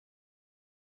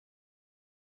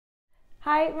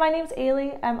Hi, my name's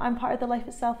Ailey. I'm part of the Life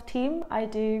Itself team. I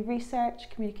do research,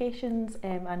 communications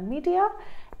and media.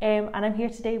 And I'm here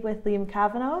today with Liam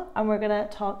Kavanagh, and we're going to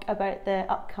talk about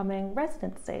the upcoming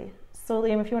residency. So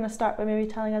Liam, if you want to start by maybe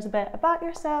telling us a bit about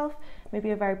yourself,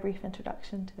 maybe a very brief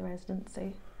introduction to the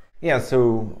residency. Yeah,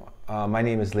 so my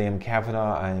name is Liam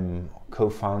Kavanagh. I'm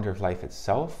co-founder of Life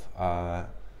Itself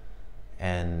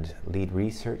and lead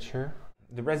researcher.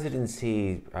 The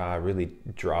residency really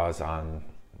draws on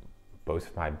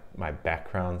both my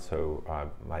background. So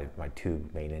my two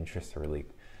main interests are really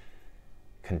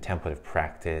contemplative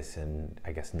practice and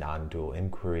I guess non-dual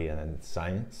inquiry, and then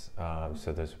science.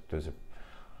 So those are,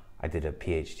 I did a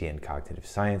PhD in cognitive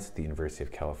science at the University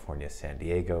of California, San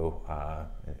Diego,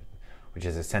 which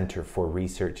is a center for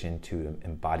research into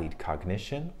embodied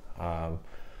cognition.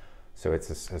 So it's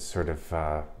a sort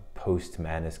of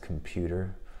post-manist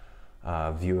computer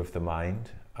view of the mind.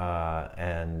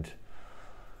 And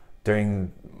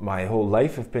during my whole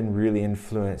life, I've been really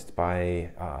influenced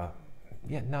by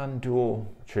non-dual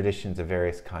traditions of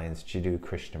various kinds. Jiddu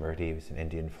Krishnamurti, who's an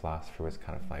Indian philosopher, was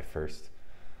kind of my first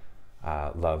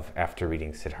love after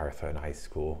reading Siddhartha in high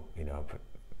school, but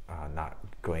not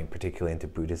going particularly into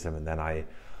Buddhism. And then I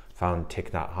found Thich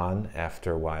Nhat Hanh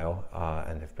after a while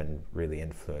and have been really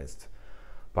influenced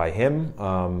by him.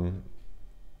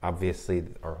 Obviously,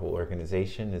 our whole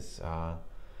organization is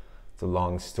it's a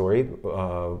long story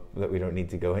that we don't need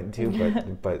to go into,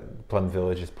 but Plum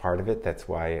Village is part of it. That's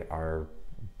why our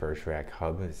Bergerac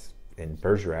Hub is in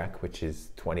Bergerac, which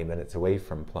is 20 minutes away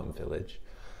from Plum Village.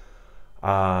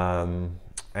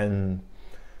 And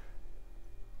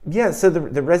yeah, so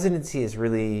the residency is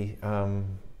really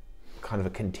kind of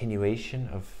a continuation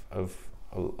of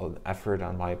an effort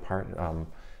on my part and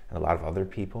a lot of other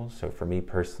people. So for me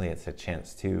personally, it's a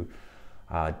chance to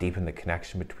deepen the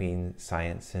connection between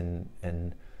science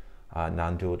and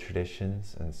non-dual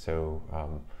traditions. And so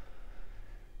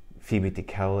Phoebe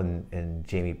Tickell and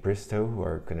Jamie Bristow, who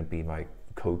are going to be my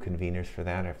co-conveners for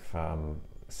that, have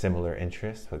similar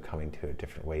interests, but coming to a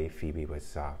different way. Phoebe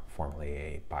was formerly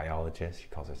a biologist. She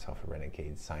calls herself a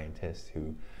renegade scientist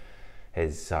who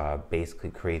has basically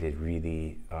created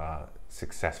really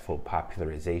successful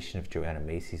popularization of Joanna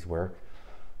Macy's work.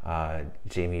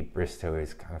 Jamie Bristow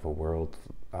is kind of a world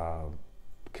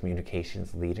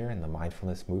communications leader in the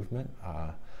mindfulness movement,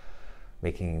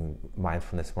 making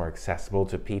mindfulness more accessible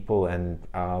to people and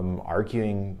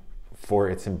arguing for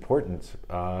its importance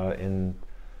in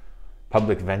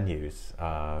public venues.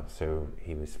 So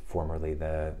he was formerly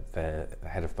the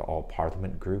head of the All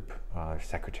Parliament Group,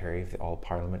 secretary of the All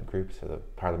Parliament Group, so the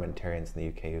parliamentarians in the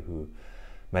UK who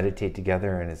meditate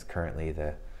together, and is currently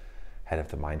the head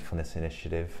of the Mindfulness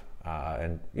Initiative.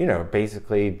 And,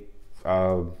 basically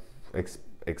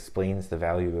explains the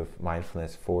value of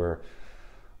mindfulness for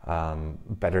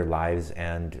better lives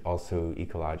and also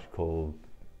ecological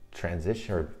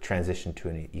transition to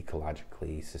an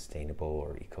ecologically sustainable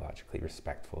or ecologically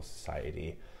respectful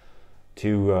society,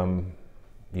 to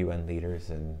UN leaders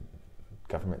and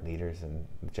government leaders and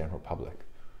the general public.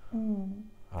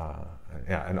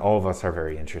 And all of us are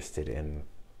very interested in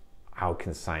how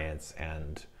can science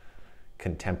and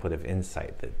contemplative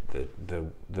insight,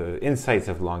 the insights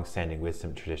of long-standing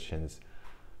wisdom traditions,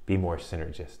 be more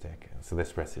synergistic. And so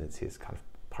this residency is kind of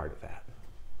part of that.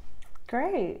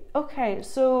 Great. Okay,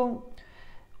 so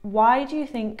why do you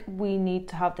think we need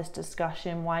to have this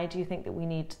discussion? Why do you think that we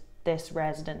need this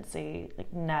residency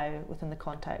now within the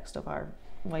context of our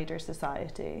wider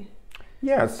society?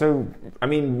 Yeah, so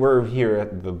we're here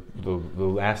at the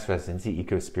last residency,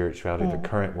 Eco-Spirituality, the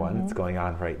current one. It's going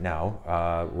on right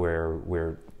now, where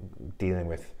we're dealing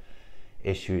with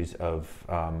issues of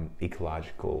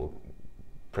ecological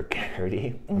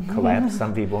precarity, collapse.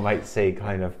 Some people might say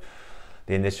kind of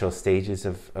the initial stages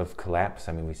of collapse.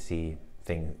 We see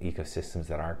ecosystems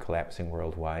that are collapsing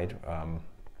worldwide. A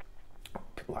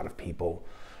lot of people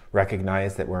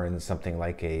recognize that we're in something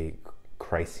like a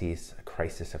crisis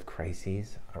of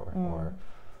crises, or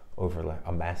over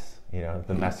a mess.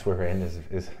 The mess we're in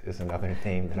is another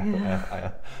name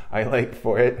that I like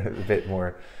for it, a bit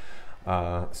more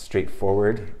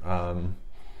straightforward. And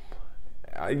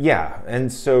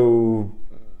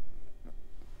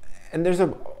there's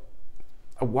a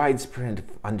widespread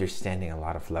understanding, a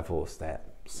lot of levels,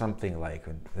 that something like,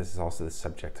 and this is also the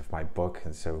subject of my book,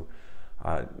 and so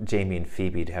Jamie and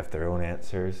Phoebe have their own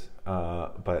answers,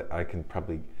 but I can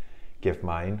probably give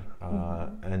mine,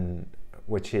 and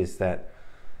which is that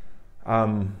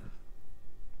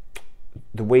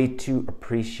the way to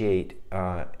appreciate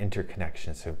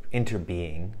interconnection, so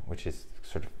interbeing, which is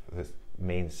sort of the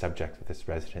main subject of this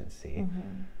residency,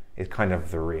 is kind of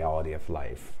the reality of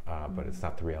life, but it's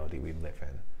not the reality we live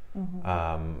in.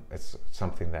 It's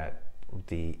something that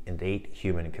the innate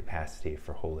human capacity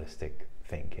for holistic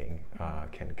thinking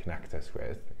can connect us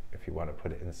with, if you want to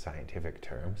put it in scientific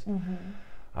terms,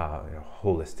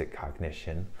 holistic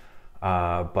cognition.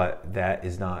 But that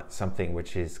is not something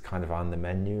which is kind of on the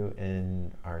menu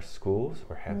in our schools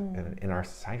or in our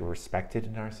society, or respected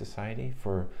in our society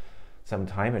for some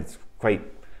time. It's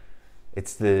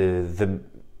the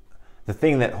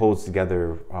thing that holds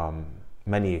together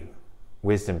many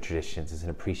wisdom traditions is an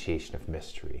appreciation of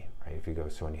mystery, right? If you go,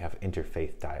 so when you have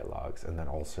interfaith dialogues, and then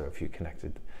also if you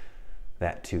connected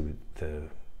that to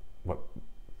what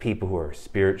people who are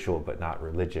spiritual but not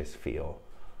religious feel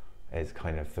as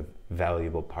kind of the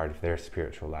valuable part of their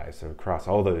spiritual lives. So across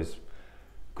all those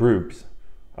groups,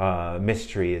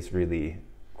 mystery is really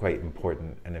quite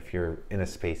important. And if you're in a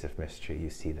space of mystery, you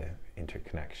see the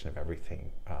interconnection of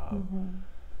everything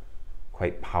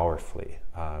quite powerfully,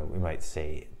 we might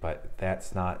say. But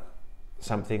that's not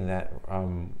something that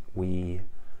we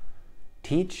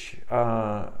teach,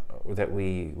 that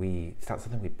it's not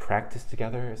something we practice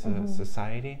together as a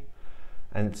society.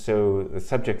 And so the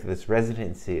subject of this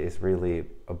residency is really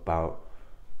about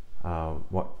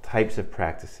what types of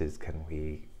practices can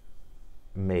we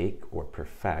make or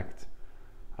perfect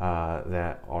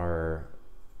that are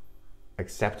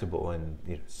acceptable in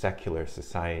secular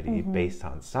society based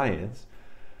on science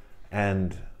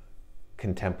and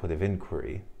contemplative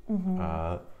inquiry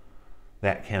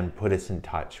that can put us in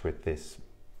touch with this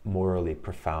morally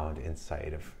profound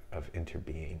insight of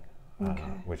interbeing,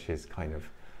 which is kind of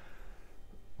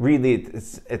really,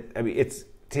 it's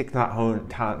Thich Nhat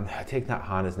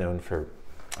Hanh is known for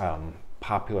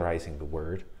popularizing the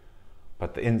word,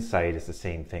 but the insight is the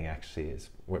same thing actually as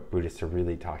what Buddhists are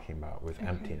really talking about with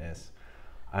emptiness,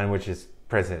 and which is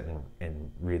present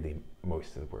in really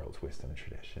most of the world's wisdom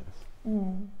traditions.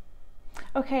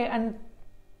 Okay, and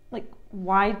like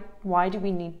why do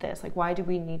we need this? Like why do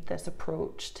we need this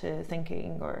approach to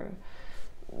thinking or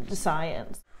to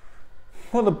science?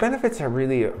 Well, the benefits are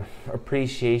really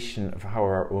appreciation of how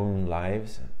our own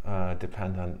lives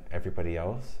depend on everybody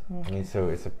else. I mean,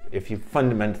 so if you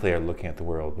fundamentally are looking at the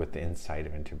world with the insight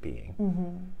of interbeing,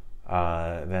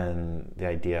 then the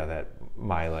idea that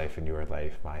my life and your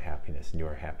life, my happiness and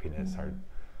your happiness are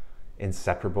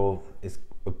inseparable is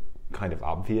kind of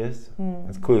obvious.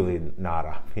 It's clearly not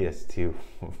obvious to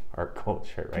our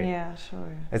culture, right? Yeah,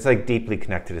 sure. It's like deeply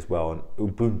connected as well in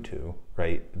Ubuntu,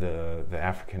 right? The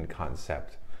African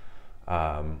concept,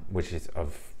 which is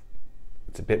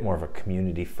it's a bit more of a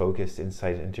community focused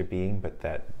insight into being, but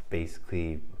that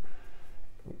basically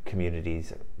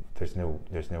communities, there's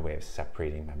no way of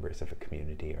separating members of a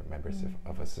community or members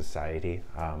of a society.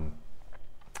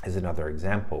 Is another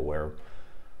example where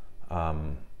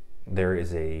there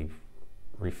is a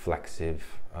reflexive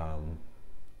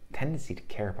tendency to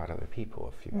care about other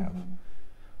people if you have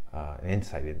an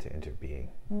insight into interbeing.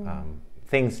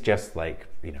 Things just like,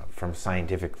 from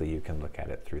scientifically, you can look at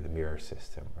it through the mirror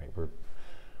system, right?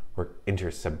 We're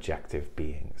intersubjective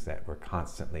beings, that we're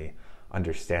constantly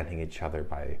understanding each other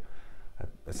by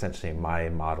essentially my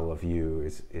model of you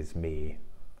is me,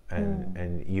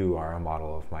 and you are a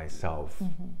model of myself,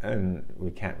 and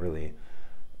we can't really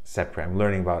separate. I'm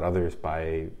learning about others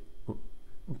by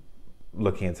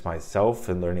looking into myself,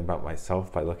 and learning about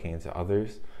myself by looking into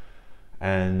others,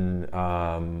 and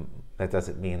that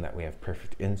doesn't mean that we have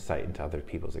perfect insight into other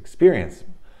people's experience.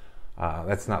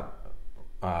 That's not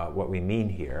what we mean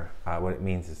here. What it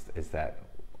means is that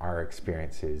our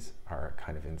experiences are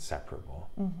kind of inseparable,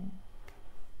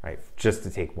 right? Just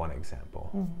to take one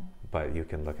example, but you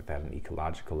can look at that on an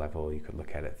ecological level. You could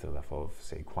look at it at the level of,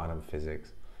 say, quantum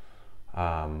physics.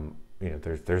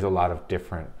 There's a lot of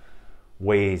different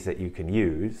ways that you can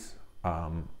use,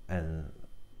 and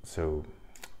so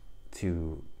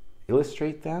to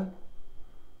illustrate that,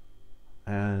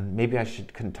 and maybe I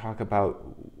can talk about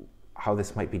how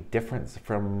this might be different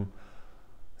from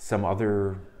some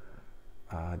other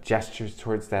gestures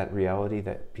towards that reality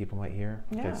that people might hear.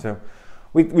 Yeah. Okay, so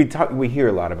we hear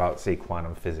a lot about, say,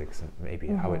 quantum physics and maybe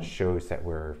how it shows that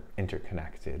we're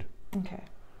interconnected. Okay.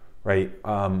 Right,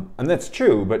 and that's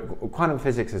true, but quantum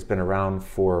physics has been around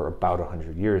for about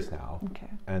 100 years now.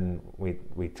 Okay. And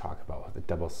we talk about the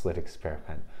double slit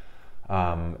experiment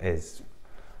is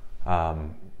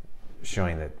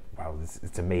showing that, wow,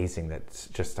 it's amazing that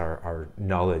just our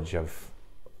knowledge of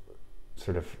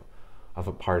sort of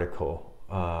a particle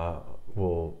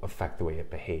will affect the way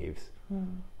it behaves.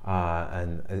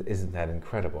 And isn't that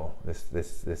incredible,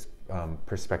 this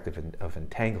perspective of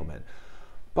entanglement?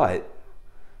 But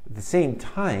at the same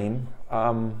time,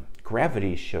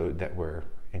 gravity showed that we're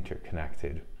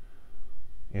interconnected.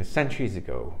 Centuries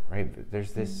ago, right?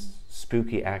 There's this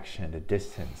spooky action at a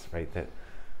distance, right? That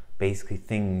basically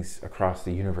things across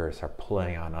the universe are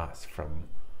pulling on us from,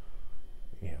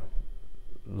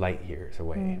 light years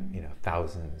away.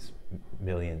 Thousands,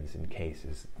 millions in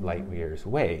cases, light years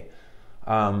away.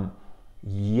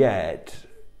 Yet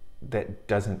that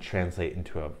doesn't translate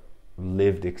into a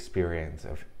lived experience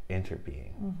of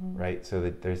interbeing, right? So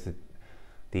that there's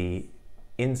the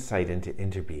insight into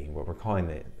interbeing, what we're calling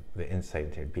the insight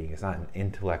into being, is not an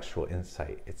intellectual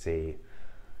insight. It's a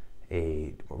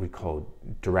what we call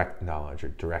direct knowledge or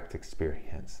direct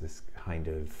experience, this kind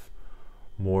of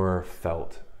more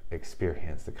felt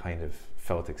experience, the kind of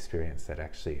felt experience that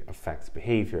actually affects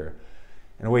behavior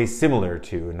in a way similar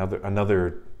to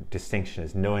another distinction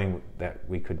is knowing that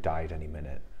we could die at any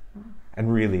minute,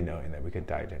 and really knowing that we could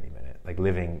die at any minute, like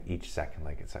living each second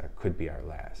like could be our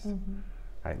last.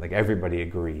 Right? Like everybody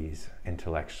agrees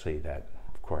intellectually that,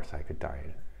 of course, I could die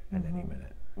at any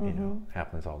minute.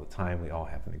 Happens all the time. We all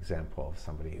have an example of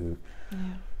somebody who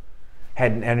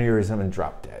had an aneurysm and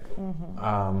dropped dead,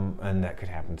 and that could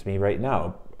happen to me right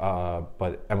now.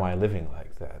 But am I living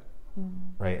like that?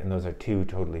 Right? And those are two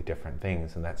totally different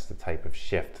things, and that's the type of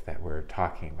shift that we're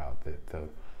talking about. The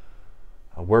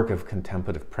work of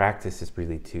contemplative practice is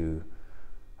really to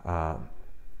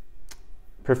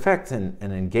perfect and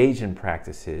engage in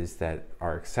practices that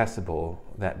are accessible,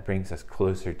 that brings us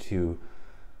closer to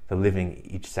the living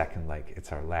each second like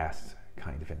it's our last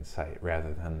kind of insight,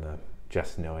 rather than the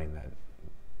just knowing that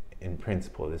in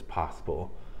principle it is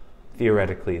possible,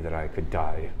 theoretically, that I could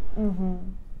die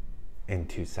in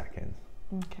 2 seconds.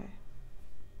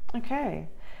 Okay.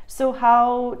 So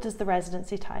how does the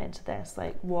residency tie into this?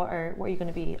 Like, what are you going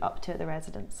to be up to at the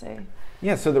residency?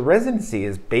 Yeah, so the residency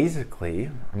is basically,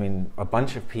 a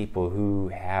bunch of people who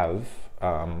have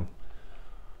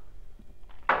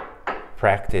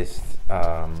practiced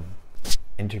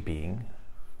interbeing,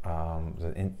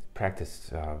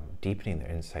 practiced deepening their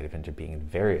insight of interbeing in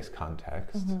various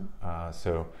contexts.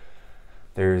 So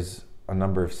there's a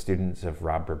number of students of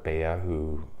Rob Berbea,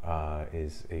 who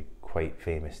is a quite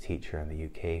famous teacher in the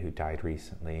UK who died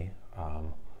recently,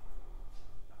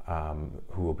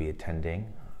 who will be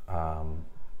attending,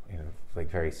 like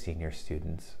very senior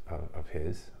students of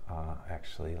his,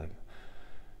 actually,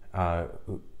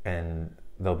 and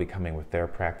they'll be coming with their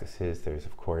practices. There's,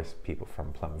 of course, people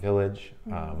from Plum Village.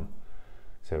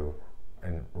 So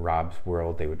in Rob's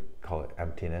world, they would call it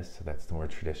emptiness. So that's the more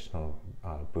traditional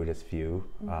Buddhist view.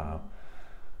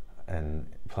 And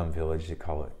Plum Village, they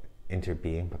call it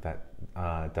interbeing, but that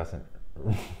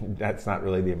that's not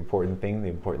really the important thing. The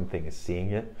important thing is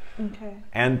seeing it.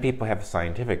 And people have a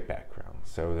scientific background.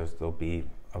 So there'll be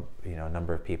a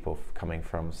number of people coming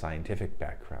from scientific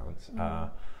backgrounds.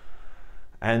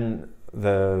 And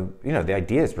the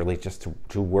idea is really just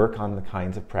to work on the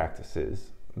kinds of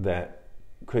practices that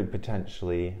could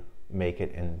potentially make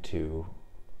it into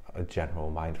a general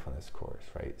mindfulness course,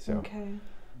 right?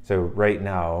 So right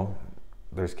now,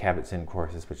 there's Kabat-Zinn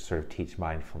courses which sort of teach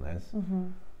mindfulness.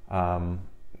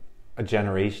 A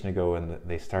generation ago, when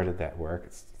they started that work,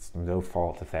 it's no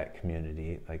fault of that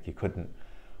community. Like, you couldn't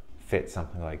fit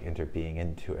something like interbeing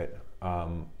into it.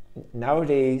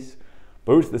 Nowadays,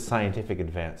 both the scientific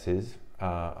advances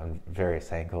on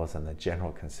various angles and the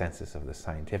general consensus of the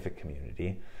scientific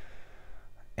community,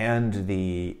 and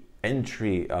the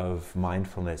entry of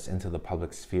mindfulness into the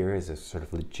public sphere as a sort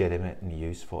of legitimate and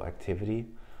useful activity,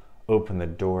 open the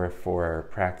door for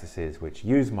practices which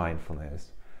use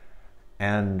mindfulness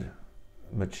and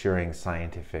maturing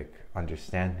scientific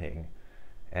understanding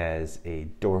as a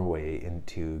doorway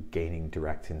into gaining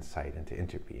direct insight into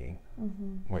interbeing,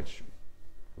 which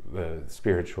the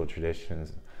spiritual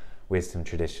traditions, wisdom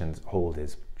traditions hold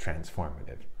as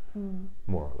transformative,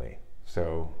 morally.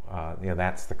 So,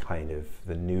 that's the kind of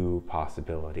the new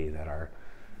possibility that our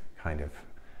kind of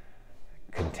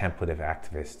contemplative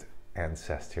activist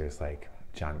ancestors like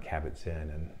John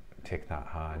Kabat-Zinn and Thich Nhat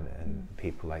Hanh and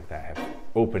people like that have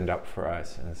opened up for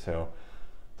us. And so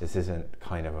this isn't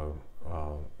kind of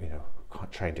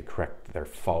trying to correct their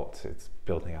faults. It's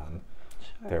building on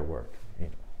their work.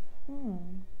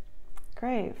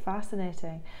 Great,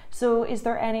 fascinating. So is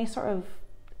there any sort of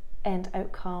end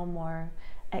outcome or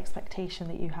expectation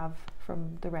that you have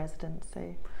from the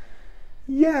residency?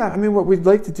 Yeah, what we'd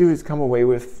like to do is come away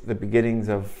with the beginnings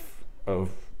of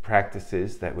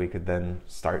practices that we could then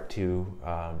start to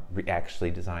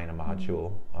actually design a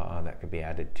module that could be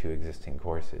added to existing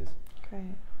courses.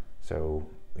 Great. So,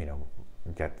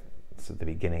 get the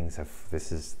beginnings of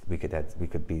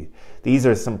these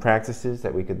are some practices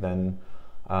that we could then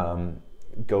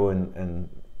go and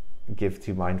give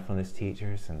to mindfulness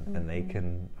teachers, and they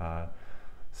can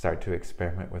start to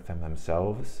experiment with them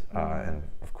themselves. And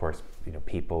of course,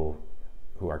 people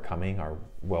who are coming are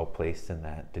well placed in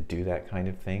that to do that kind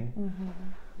of thing.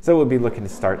 So we'll be looking to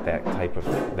start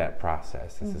that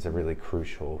process. This is a really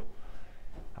crucial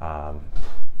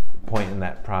point in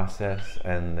that process,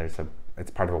 and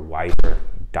it's part of a wider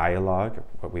dialogue.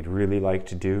 What we'd really like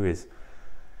to do is,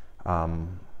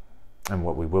 and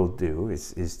what we will do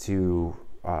is to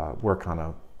work on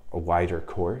a wider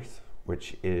course,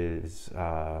 which is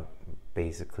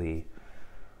basically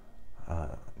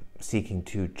seeking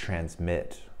to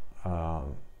transmit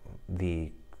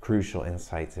the crucial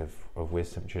insights of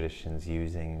wisdom traditions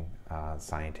using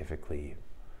scientifically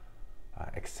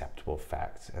acceptable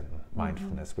facts and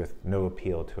mindfulness, with no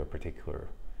appeal to a particular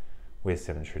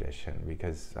wisdom tradition.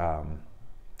 Because, as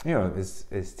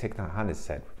Thich Nhat Hanh has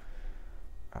said,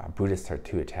 Buddhists are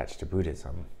too attached to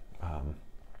Buddhism.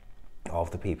 All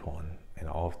of the people and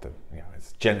all of the,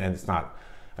 and it's not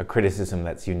a criticism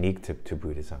that's unique to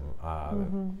Buddhism.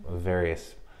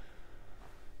 Various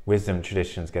wisdom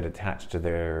traditions get attached to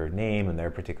their name and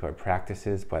their particular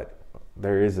practices, but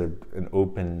there is an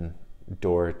open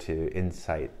door to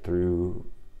insight through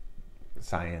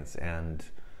science and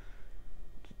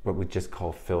what we just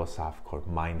call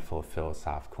mindful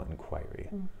philosophical inquiry.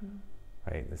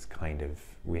 Right? This kind of,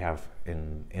 we have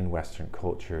in Western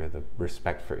culture the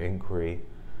respect for inquiry,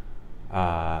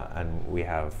 and we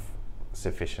have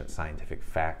sufficient scientific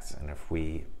facts, and if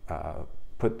we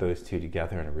put those two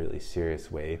together in a really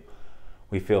serious way,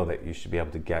 we feel that you should be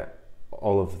able to get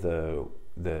all of the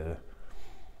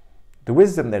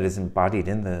wisdom that is embodied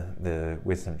in the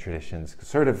wisdom traditions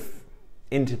sort of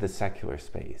into the secular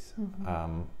space.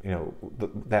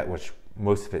 That which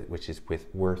most of it, which is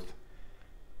worth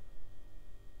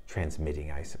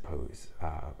transmitting, I suppose,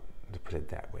 to put it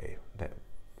that way. That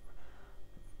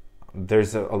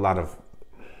there's a lot of,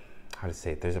 how to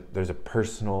say it, there's a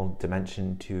personal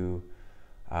dimension to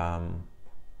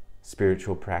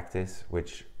spiritual practice,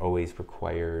 which always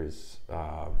requires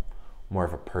more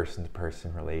of a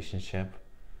person-to-person relationship,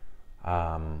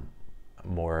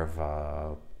 more of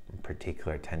a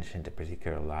particular attention to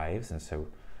particular lives, and so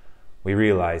we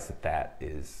realize that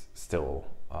is still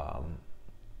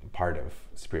part of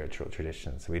spiritual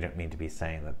tradition. So we don't mean to be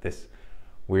saying that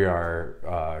we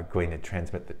are going to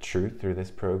transmit the truth through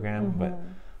this program, but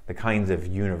the kinds of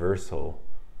universal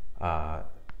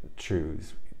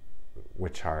truths,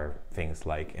 which are things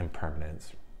like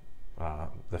impermanence,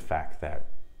 the fact that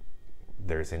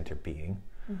there's interbeing,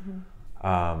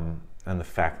 and the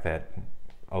fact that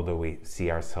although we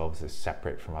see ourselves as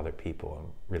separate from other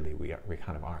people, really we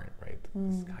kind of aren't, right?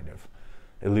 This kind of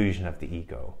illusion of the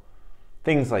ego.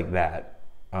 Things like that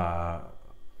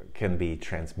can be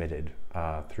transmitted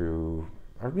through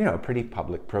a pretty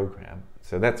public program.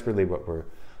 So that's really what we're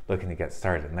looking to get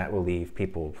started, and that will leave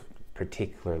people's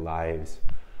particular lives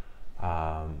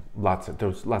lots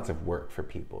of work for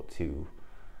people to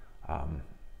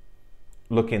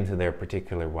look into their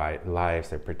particular lives,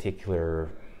 their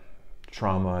particular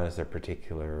traumas, their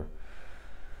particular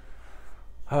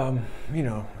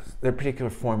their particular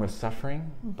form of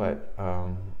suffering, but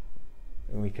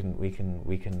we can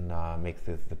make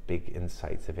the big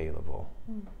insights available.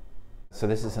 So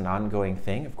this is an ongoing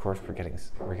thing. Of course, we're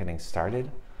getting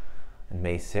started on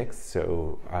May 6th.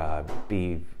 So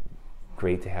be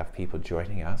great to have people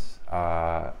joining us.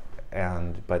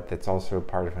 But that's also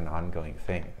part of an ongoing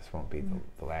thing. This won't be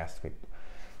the last week.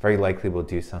 Very likely we'll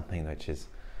do something which is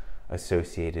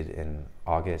associated in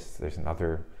August. There's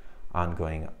another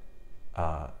ongoing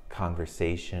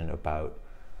conversation about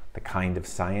the kind of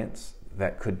science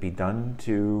that could be done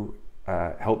to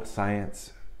help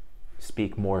science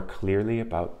speak more clearly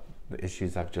about the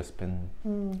issues I've just been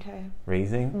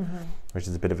raising, which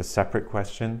is a bit of a separate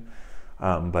question.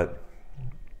 But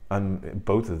on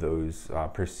both of those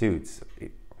pursuits,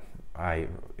 I,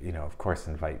 of course,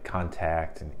 invite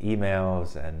contact and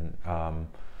emails and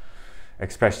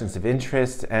expressions of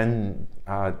interest, and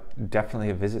definitely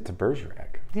a visit to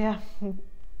Bergerac. Yeah,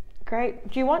 great.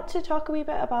 Do you want to talk a wee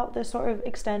bit about the sort of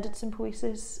extended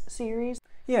Sympoiesis series?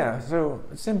 Yeah, so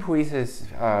Sympoiesis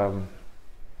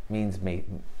means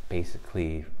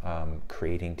basically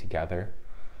creating together,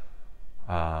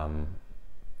 and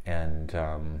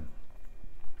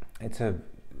it's a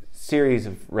series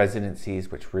of residencies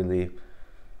which really,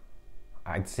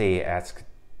 I'd say,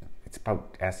 it's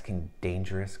about asking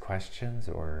dangerous questions,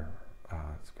 or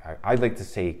I'd like to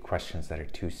say questions that are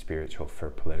too spiritual for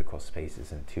political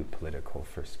spaces and too political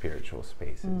for spiritual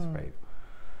spaces, right?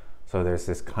 So there's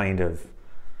this kind of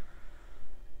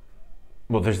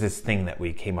well, there's this thing that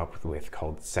we came up with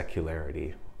called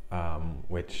secularity,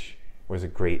 which was a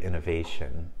great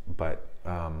innovation, but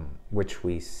which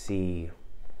we see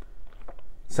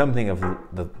something of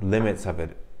the limits of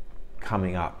it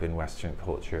coming up in Western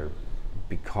culture,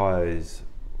 because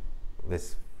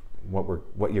what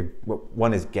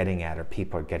one is getting at, or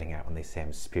people are getting at when they say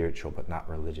I'm spiritual but not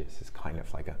religious, is kind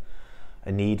of like a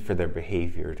need for their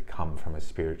behavior to come from a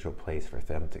spiritual place, for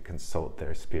them to consult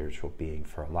their spiritual being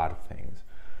for a lot of things.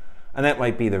 And that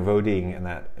might be their voting, and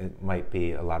that it might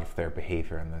be a lot of their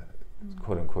behavior in the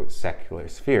quote-unquote secular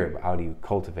sphere. But how do you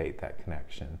cultivate that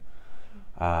connection?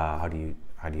 How do you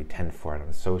tend for it on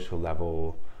a social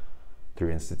level,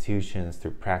 through institutions,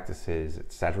 through practices,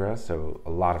 etc.? So a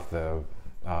lot of the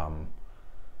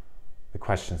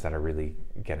questions that are really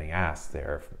getting asked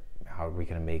there: how are we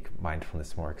going to make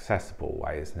mindfulness more accessible?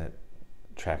 Why isn't it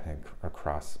tracking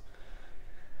across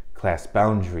class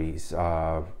boundaries?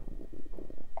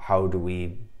 How do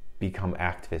we become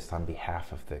activists on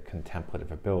behalf of the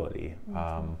contemplative ability?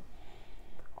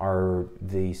 Are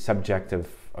the subject of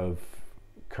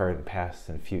current, past,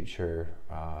 and future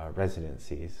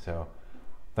residencies? So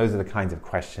those are the kinds of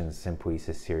questions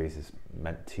Sympoiesis series is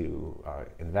meant to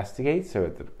investigate.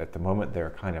 So at the moment,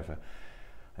 they're kind of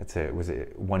it was a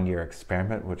 1-year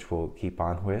experiment, which we'll keep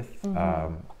on with,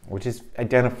 which is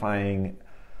identifying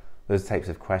those types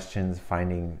of questions,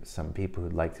 finding some people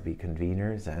who'd like to be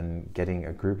conveners, and getting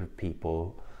a group of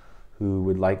people who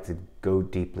would like to go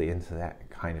deeply into that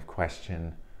kind of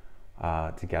question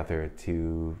together,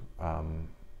 to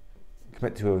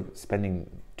commit to spending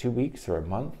 2 weeks or a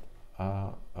month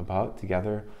about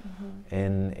together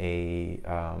in a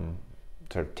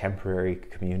sort of temporary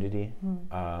community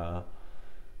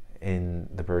in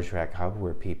the Bergerac Hub,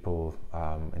 where people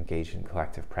engage in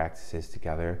collective practices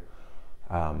together,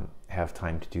 have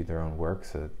time to do their own work,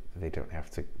 so that they don't have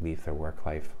to leave their work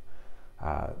life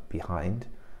behind,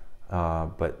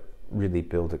 but really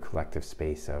build a collective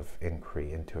space of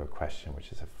inquiry into a question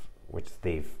which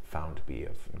they've found to be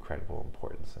of incredible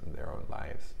importance in their own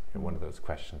lives. And one of those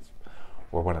questions,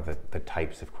 or one of the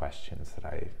types of questions that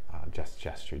I just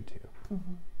gestured to.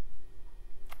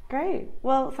 Great.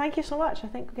 Well, thank you so much. I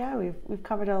think we've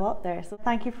covered a lot there. So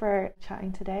thank you for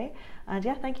chatting today, and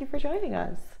thank you for joining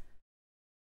us.